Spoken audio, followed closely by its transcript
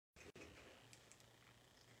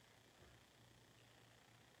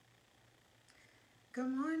Good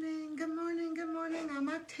morning, good morning, good morning. I'm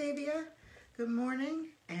Octavia. Good morning,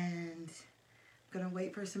 and I'm gonna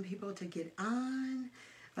wait for some people to get on,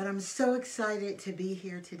 but I'm so excited to be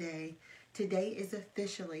here today. Today is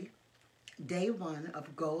officially day one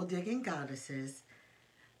of Gold Digging Goddesses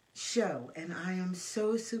show, and I am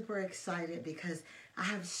so super excited because I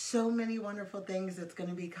have so many wonderful things that's going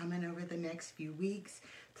to be coming over the next few weeks.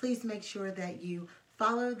 Please make sure that you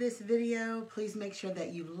follow this video. Please make sure that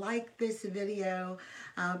you like this video.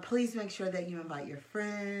 Please make sure that you invite your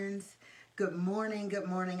friends. Good morning, good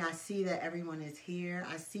morning. I see that everyone is here.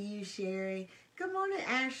 I see you, Sherry. Good morning,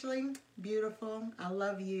 Ashley. Beautiful. I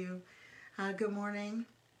love you. Good morning.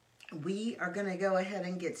 We are going to go ahead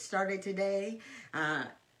and get started today.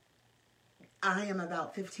 I am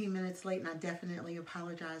about 15 minutes late, and I definitely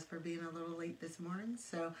apologize for being a little late this morning.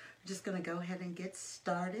 So I'm just going to go ahead and get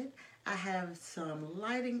started. I have some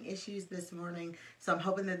lighting issues this morning, so I'm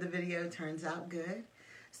hoping that the video turns out good.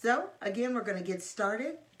 So again, we're going to get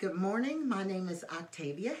started. Good morning. My name is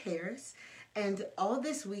Octavia Harris, and all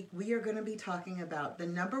this week we are going to be talking about the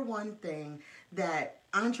number one thing that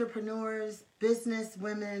entrepreneurs, business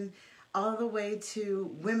women, all the way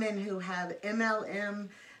to women who have MLM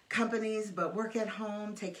companies but work at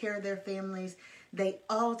home, take care of their families, they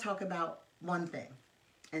all talk about one thing,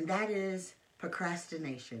 and that is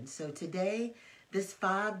procrastination. So today, this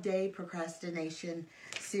 5-day procrastination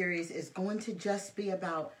series is going to just be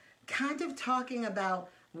about kind of talking about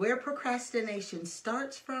where procrastination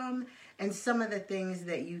starts from and some of the things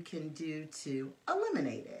that you can do to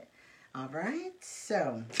eliminate it. All right,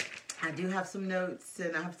 so I do have some notes,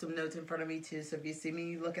 and I have some notes in front of me too, so if you see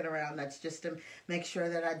me looking around, that's just to make sure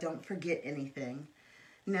that I don't forget anything.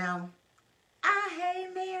 Now, hey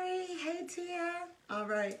Mary, hey Tia. All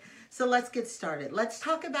right, so let's get started. Let's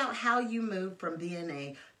talk about how you move from being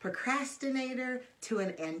a procrastinator to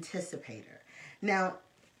an anticipator. Now,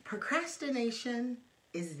 procrastination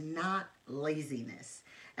is not laziness,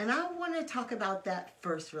 and I want to talk about that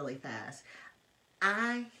first really fast.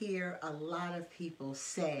 I hear a lot of people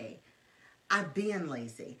say, I'm being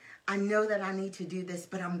lazy. I know that I need to do this,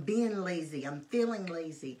 but I'm being lazy. I'm feeling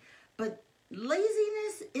lazy. But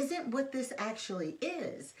laziness isn't what this actually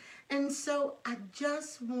is. And so I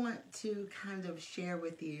just want to kind of share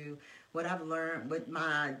with you what I've learned, what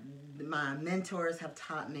my mentors have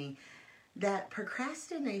taught me, that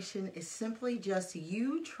procrastination is simply just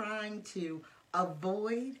you trying to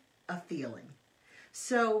avoid a feeling.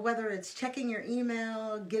 So whether it's checking your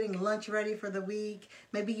email, getting lunch ready for the week,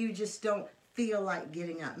 maybe you just don't feel like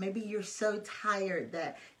getting up. Maybe you're so tired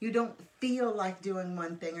that you don't feel like doing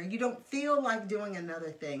one thing, or you don't feel like doing another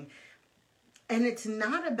thing. And it's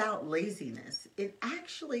not about laziness. It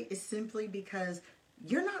actually is simply because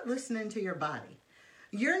you're not listening to your body.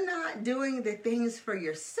 You're not doing the things for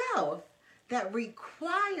yourself that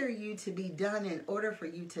require you to be done in order for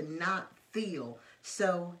you to not feel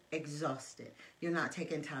so exhausted. You're not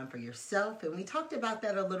taking time for yourself. And we talked about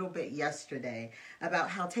that a little bit yesterday, about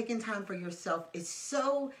how taking time for yourself is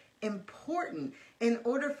so important in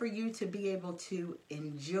order for you to be able to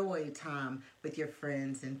enjoy time with your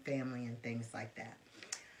friends and family and things like that.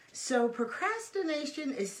 So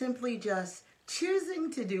procrastination is simply just choosing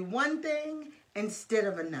to do one thing instead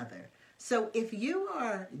of another. So if you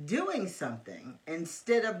are doing something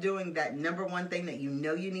instead of doing that number one thing that you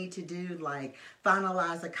know you need to do, like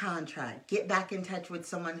finalize a contract, get back in touch with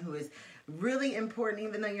someone who is really important,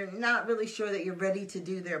 even though you're not really sure that you're ready to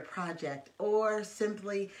do their project, or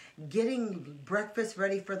simply getting breakfast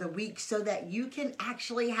ready for the week so that you can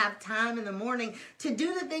actually have time in the morning to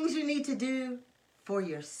do the things you need to do for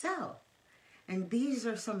yourself. And these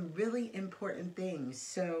are some really important things.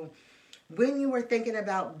 So when you are thinking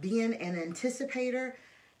about being an anticipator,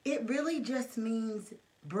 it really just means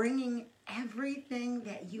bringing everything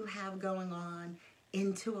that you have going on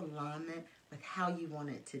into alignment with how you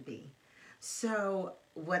want it to be. So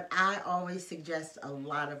what I always suggest a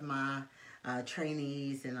lot of my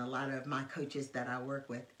trainees and a lot of my coaches that I work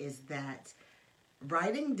with is that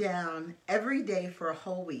writing down every day for a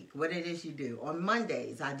whole week what it is you do. On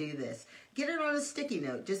Mondays, I do this. Get it on a sticky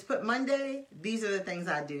note. Just put Monday, these are the things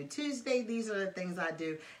I do. Tuesday, these are the things I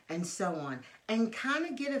do, and so on. And kind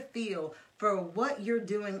of get a feel for what you're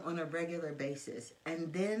doing on a regular basis,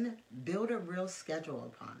 and then build a real schedule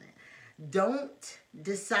upon it. Don't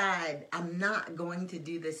decide, I'm not going to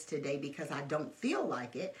do this today because I don't feel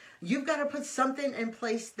like it. You've got to put something in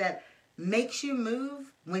place that makes you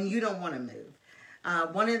move when you don't want to move.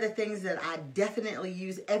 One of the things that I definitely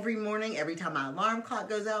use every morning, every time my alarm clock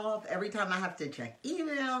goes off, every time I have to check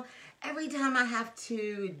email, every time I have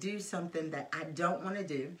to do something that I don't want to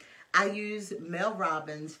do, I use Mel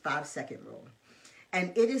Robbins' 5-second rule.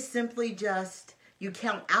 And it is simply just, you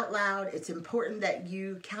count out loud. It's important that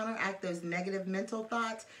you counteract those negative mental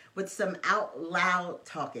thoughts with some out loud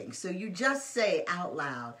talking. So you just say out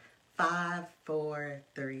loud, 5, 4,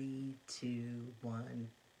 3, 2, 1,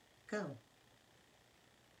 go.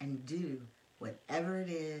 And do whatever it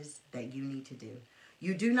is that you need to do.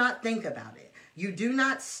 You do not think about it. You do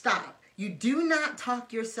not stop. You do not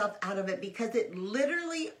talk yourself out of it, because it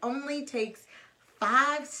literally only takes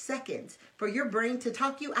 5 seconds for your brain to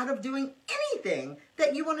talk you out of doing anything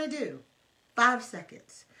that you want to do. 5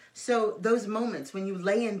 seconds. So those moments when you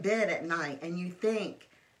lay in bed at night and you think,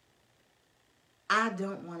 I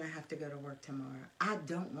don't want to have to go to work tomorrow. I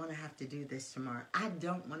don't want to have to do this tomorrow. I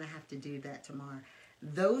don't want to have to do that tomorrow.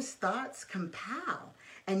 Those thoughts compile,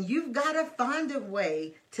 and you've got to find a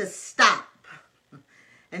way to stop.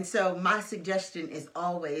 And so my suggestion is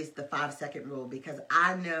always the 5-second rule, because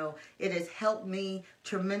I know it has helped me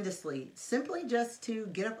tremendously, simply just to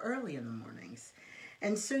get up early in the mornings.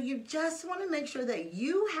 And so you just want to make sure that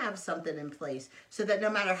you have something in place so that no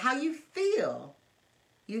matter how you feel,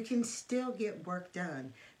 you can still get work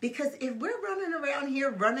done. Because if we're running around here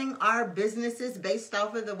running our businesses based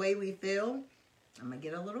off of the way we feel, I'm going to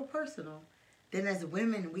get a little personal, then as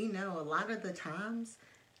women, we know a lot of the times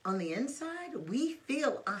on the inside, we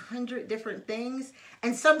feel 100 different things,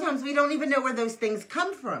 and sometimes we don't even know where those things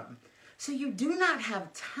come from. So you do not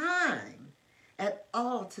have time at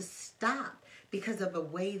all to stop because of a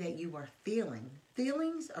way that you are feeling.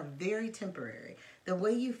 Feelings are very temporary. The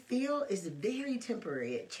way you feel is very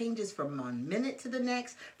temporary. It changes from one minute to the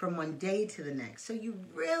next, from one day to the next. So you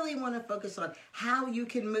really want to focus on how you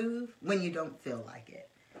can move when you don't feel like it.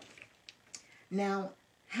 Now,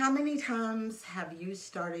 how many times have you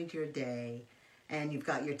started your day and you've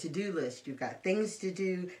got your to-do list, you've got things to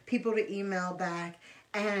do, people to email back,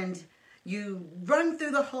 and you run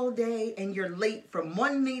through the whole day and you're late from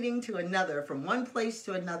one meeting to another, from one place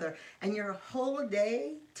to another, and your whole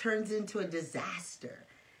day turns into a disaster.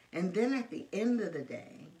 And then at the end of the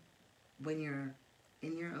day, when you're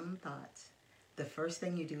in your own thoughts, the first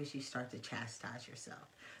thing you do is you start to chastise yourself.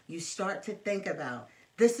 You start to think about,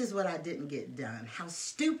 this is what I didn't get done. How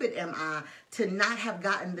stupid am I to not have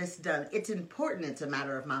gotten this done? It's important. It's a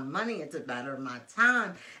matter of my money. It's a matter of my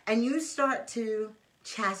time. And you start to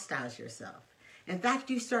chastise yourself. In fact,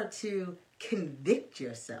 you start to convict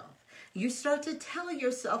yourself. You start to tell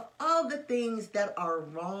yourself all the things that are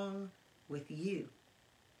wrong with you.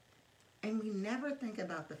 And we never think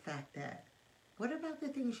about the fact that, what about the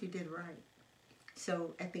things you did right?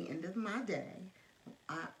 So at the end of my day,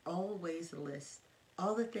 I always list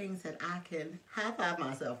all the things that I can high-five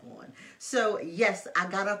myself on. So yes, I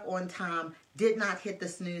got up on time, did not hit the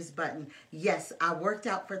snooze button. Yes, I worked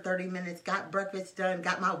out for 30 minutes, got breakfast done,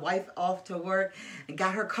 got my wife off to work, and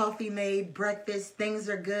got her coffee made, breakfast, things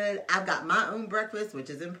are good. I've got my own breakfast, which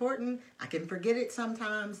is important. I can forget it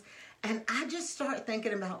sometimes. And I just start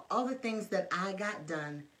thinking about all the things that I got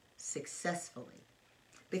done successfully.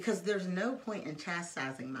 Because there's no point in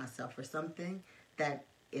chastising myself for something that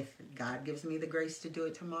if God gives me the grace to do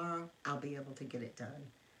it tomorrow, I'll be able to get it done.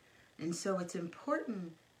 And so it's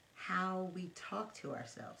important how we talk to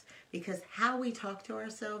ourselves, because how we talk to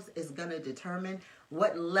ourselves is going to determine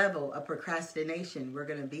what level of procrastination we're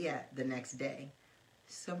going to be at the next day.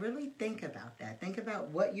 So really think about that. Think about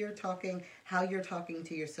what you're talking, how you're talking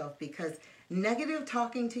to yourself, because negative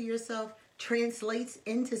talking to yourself translates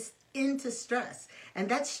into stress. And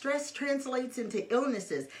that stress translates into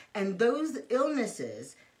illnesses. And those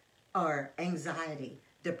illnesses are anxiety,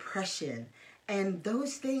 depression, and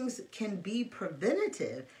those things can be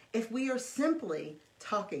preventative if we are simply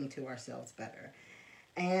talking to ourselves better.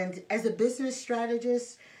 And as a business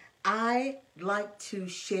strategist, I like to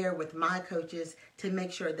share with my coaches to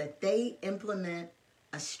make sure that they implement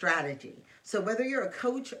a strategy. So whether you're a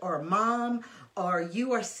coach or a mom, or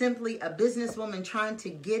you are simply a businesswoman trying to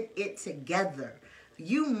get it together,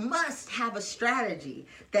 you must have a strategy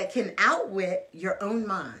that can outwit your own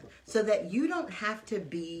mind so that you don't have to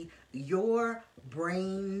be your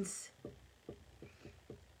brain's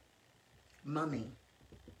mummy.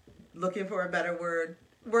 Looking for a better word,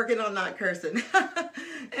 working on not cursing.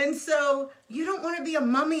 And so you don't want to be a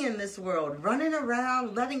mummy in this world, running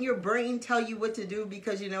around, letting your brain tell you what to do,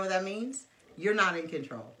 because you know what that means? You're not in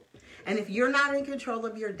control. And if you're not in control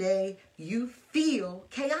of your day, you feel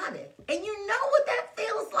chaotic. And you know what that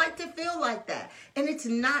feels like to feel like that. And it's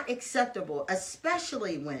not acceptable,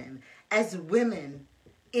 especially when, as women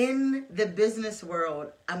in the business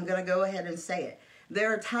world, I'm going to go ahead and say it.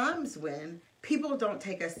 There are times when people don't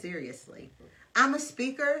take us seriously. I'm a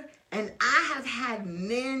speaker, and I have had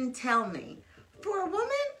men tell me, for a woman,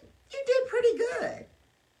 You did pretty good.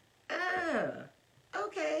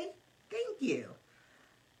 Okay. Thank you.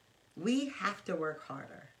 We have to work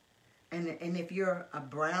harder. And if you're a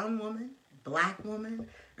brown woman, black woman,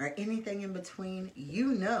 or anything in between,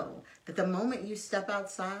 you know that the moment you step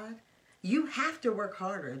outside, you have to work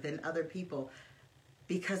harder than other people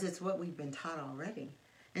because it's what we've been taught already.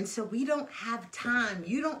 And so we don't have time.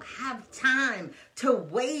 You don't have time to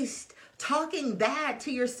waste talking bad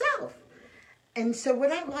to yourself. And so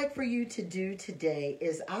what I'd like for you to do today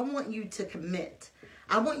is I want you to commit.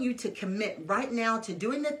 I want you to commit right now to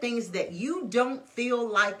doing the things that you don't feel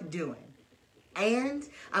like doing. And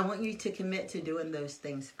I want you to commit to doing those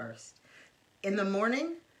things first. In the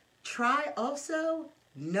morning, try also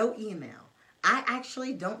no email. I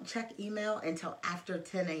actually don't check email until after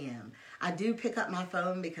 10 a.m. I do pick up my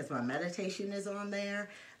phone because my meditation is on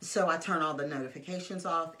there. So I turn all the notifications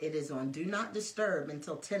off. It is on Do Not Disturb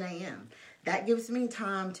until 10 a.m. That gives me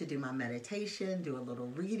time to do my meditation, do a little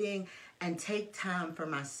reading, and take time for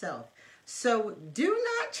myself. So do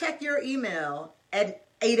not check your email at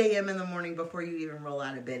 8 a.m. in the morning before you even roll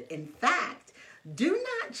out of bed. In fact, do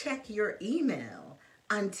not check your email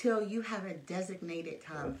until you have a designated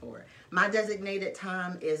time for it. My designated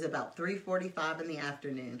time is about 3:45 in the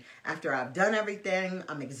afternoon. After I've done everything,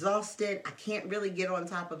 I'm exhausted. I can't really get on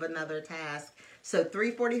top of another task. So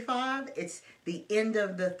 3:45, it's the end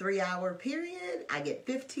of the 3-hour period. I get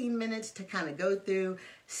 15 minutes to kind of go through,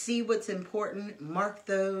 see what's important, mark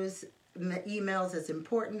those emails as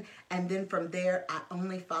important, and then from there, I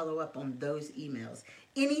only follow up on those emails.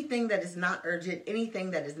 Anything that is not urgent,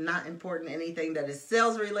 anything that is not important, anything that is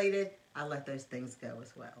sales related, I let those things go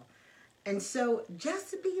as well. And so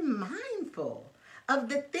just be mindful of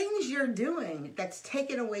the things you're doing that's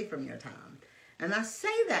taken away from your time. And I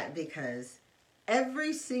say that because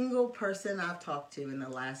every single person I've talked to in the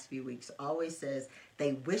last few weeks always says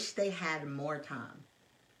they wish they had more time.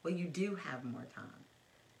 Well, you do have more time.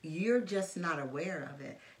 You're just not aware of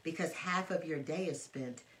it because half of your day is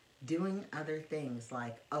spent doing other things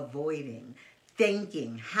like avoiding,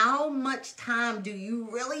 thinking. How much time do you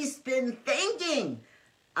really spend thinking?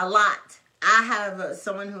 A lot. I have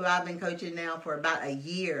someone who I've been coaching now for about a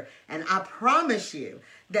year, and I promise you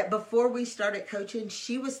that before we started coaching,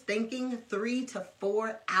 she was thinking 3 to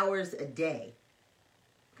 4 hours a day.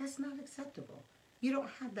 That's not acceptable. You don't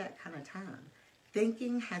have that kind of time.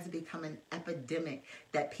 Thinking has become an epidemic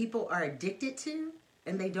that people are addicted to,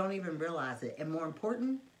 and they don't even realize it. And more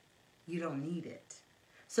important, you don't need it.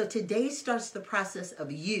 So today starts the process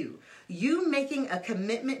of you making a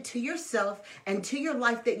commitment to yourself and to your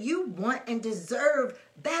life that you want and deserve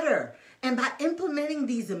better. And by implementing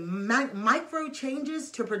these micro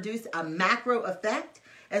changes to produce a macro effect,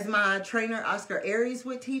 as my trainer Oscar Aries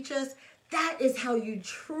would teach us, that is how you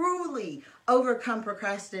truly overcome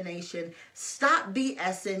procrastination, stop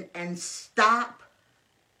BSing, and stop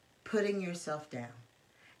putting yourself down.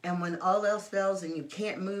 And when all else fails and you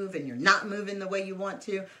can't move and you're not moving the way you want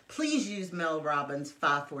to, please use Mel Robbins'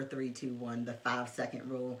 5-4-3-2-1, the 5-second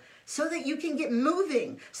rule, so that you can get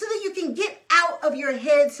moving, so that you can get out of your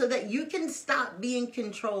head, so that you can stop being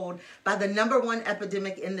controlled by the number one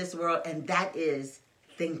epidemic in this world, and that is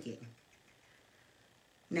thinking.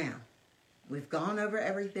 Now, we've gone over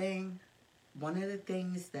everything. One of the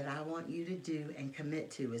things that I want you to do and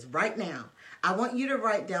commit to is right now, I want you to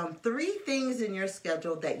write down 3 things in your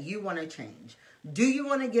schedule that you want to change. Do you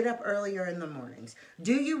want to get up earlier in the mornings?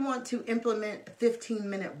 Do you want to implement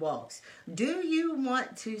 15-minute walks? Do you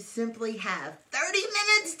want to simply have 30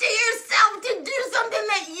 minutes to yourself to do something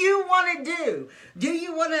that you want to do? Do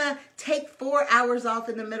you want to take 4 hours off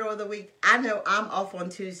in the middle of the week? I know I'm off on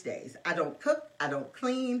Tuesdays. I don't cook. I don't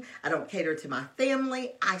clean. I don't cater to my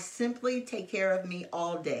family. I simply take care of me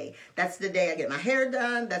all day. That's the day I get my hair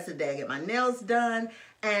done. That's the day I get my nails done.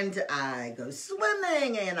 And I go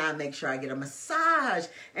swimming, and I make sure I get a massage,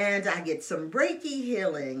 and I get some Reiki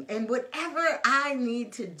healing, and whatever I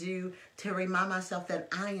need to do to remind myself that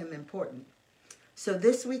I am important. So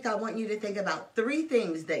this week, I want you to think about 3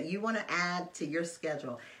 things that you want to add to your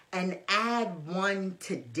schedule, and add 1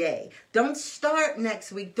 today. Don't start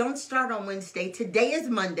next week. Don't start on Wednesday. Today is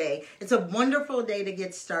Monday. It's a wonderful day to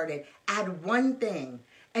get started. Add 1 thing.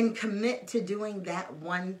 And commit to doing that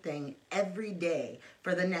 1 thing every day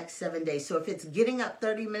for the next 7 days. So if it's getting up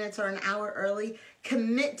 30 minutes or an hour early,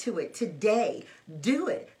 commit to it today. Do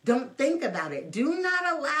it. Don't think about it. Do not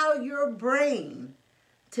allow your brain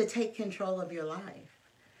to take control of your life.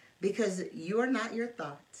 Because you are not your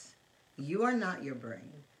thoughts. You are not your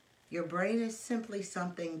brain. Your brain is simply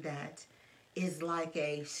something that is like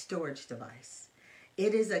a storage device.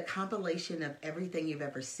 It is a compilation of everything you've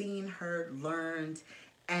ever seen, heard, learned,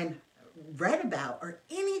 and read about, or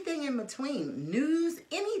anything in between, news,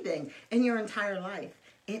 anything in your entire life.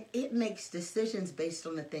 And it makes decisions based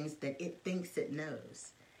on the things that it thinks it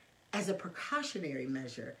knows as a precautionary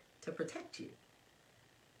measure to protect you.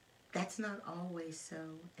 That's not always so,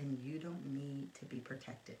 and you don't need to be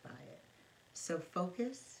protected by it. So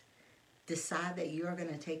focus. Decide that you are going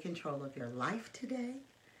to take control of your life today.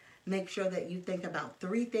 Make sure that you think about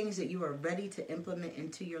 3 things that you are ready to implement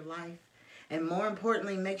into your life. And more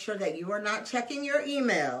importantly, make sure that you are not checking your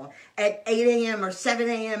email at 8 a.m. or 7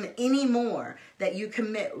 a.m. anymore. That you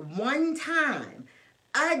commit one time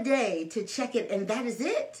a day to check it, and that is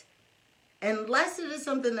it. Unless it is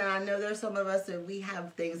something that I know there's some of us that we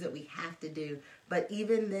have things that we have to do. But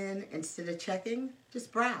even then, instead of checking,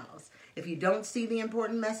 just browse. If you don't see the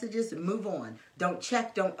important messages, move on. Don't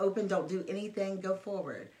check, don't open, don't do anything, go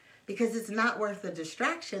forward. Because it's not worth the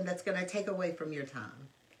distraction that's going to take away from your time.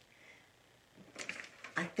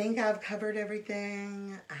 I think I've covered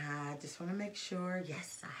everything. I just want to make sure.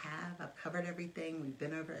 Yes, I have. I've covered everything. We've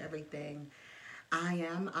been over everything. I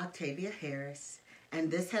am Octavia Harris.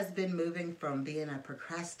 And this has been moving from being a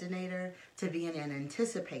procrastinator to being an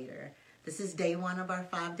anticipator. This is day 1 of our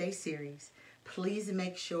 5-day series. Please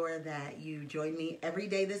make sure that you join me every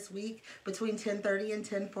day this week between 10:30 and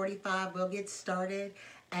 10:45. We'll get started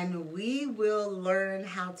and we will learn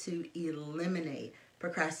how to eliminate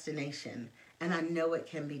procrastination. And I know it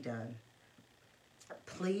can be done.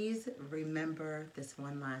 Please remember this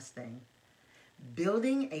one last thing.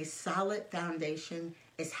 Building a solid foundation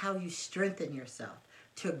is how you strengthen yourself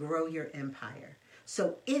to grow your empire.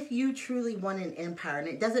 So if you truly want an empire, and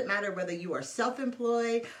it doesn't matter whether you are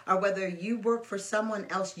self-employed or whether you work for someone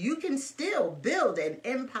else, you can still build an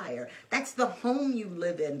empire. That's the home you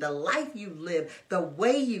live in, the life you live, the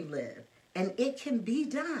way you live. And it can be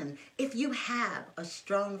done if you have a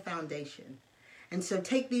strong foundation. And so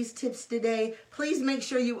take these tips today. Please make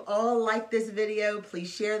sure you all like this video.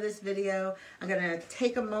 Please share this video. I'm going to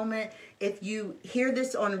take a moment. If you hear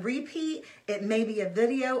this on repeat, it may be a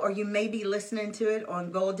video or you may be listening to it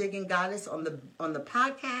on Gold Digging Goddess on the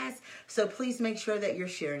podcast. So please make sure that you're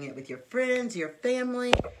sharing it with your friends, your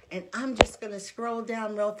family. And I'm just going to scroll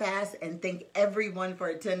down real fast and thank everyone for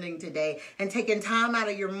attending today and taking time out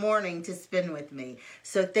of your morning to spend with me.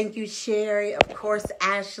 So thank you, Sherry. Of course,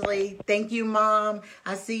 Ashley. Thank you, Mom.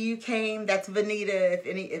 I see you came. That's Vanita.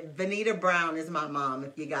 If Vanita Brown is my mom,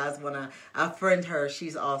 if you guys want to friend her,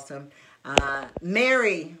 she's awesome.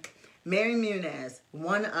 Mary Munez,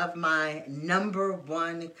 one of my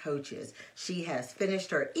 #1 coaches. She has finished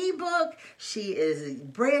her ebook. She is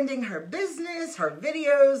branding her business. Her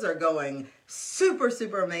videos are going super,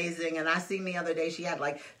 super amazing. And I seen the other day she had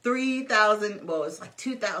like 3,000, well, it's like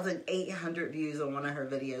 2,800 views on one of her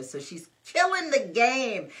videos. So she's killing the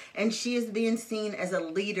game. And she is being seen as a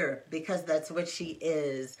leader because that's what she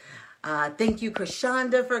is. Thank you,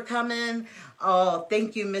 Krishanda, for coming. Oh,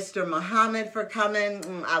 thank you, Mr. Muhammad, for coming.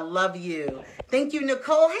 I love you. Thank you,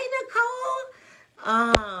 Nicole. Hey, Nicole.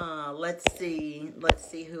 Let's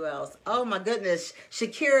see who else. Oh, my goodness.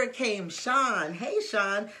 Shakira came. Sean. Hey,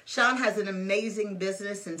 Sean. Sean has an amazing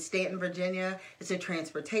business in Stanton, Virginia. It's a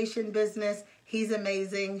transportation business. He's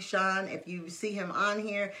amazing, Sean. If you see him on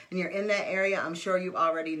here and you're in that area, I'm sure you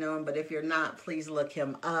already know him. But if you're not, please look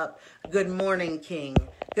him up. Good morning, King.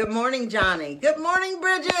 Good morning, Johnny. Good morning,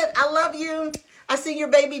 Bridget. I love you. I see your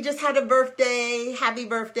baby just had a birthday. Happy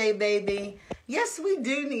birthday, baby. Yes, we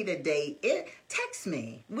do need a date. Text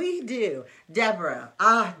me. We do. Deborah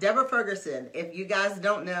Ferguson. If you guys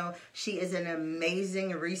don't know, she is an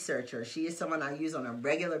amazing researcher. She is someone I use on a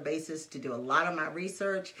regular basis to do a lot of my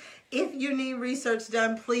research. If you need research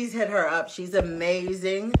done, please hit her up. She's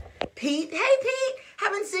amazing. Pete. Hey, Pete.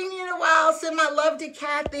 Haven't seen you in a while. Send my love to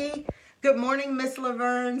Kathy. Good morning, Miss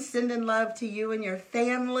Laverne. Sending love to you and your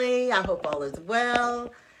family. I hope all is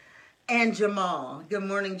well. And Jamal. Good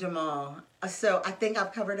morning, Jamal. So I think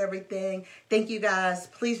I've covered everything. Thank you, guys.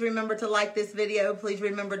 Please remember to like this video. Please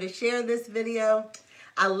remember to share this video.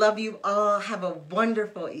 I love you all. Have a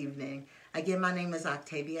wonderful evening. Again, my name is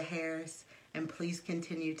Octavia Harris. And please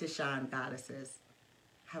continue to shine, goddesses.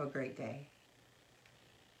 Have a great day.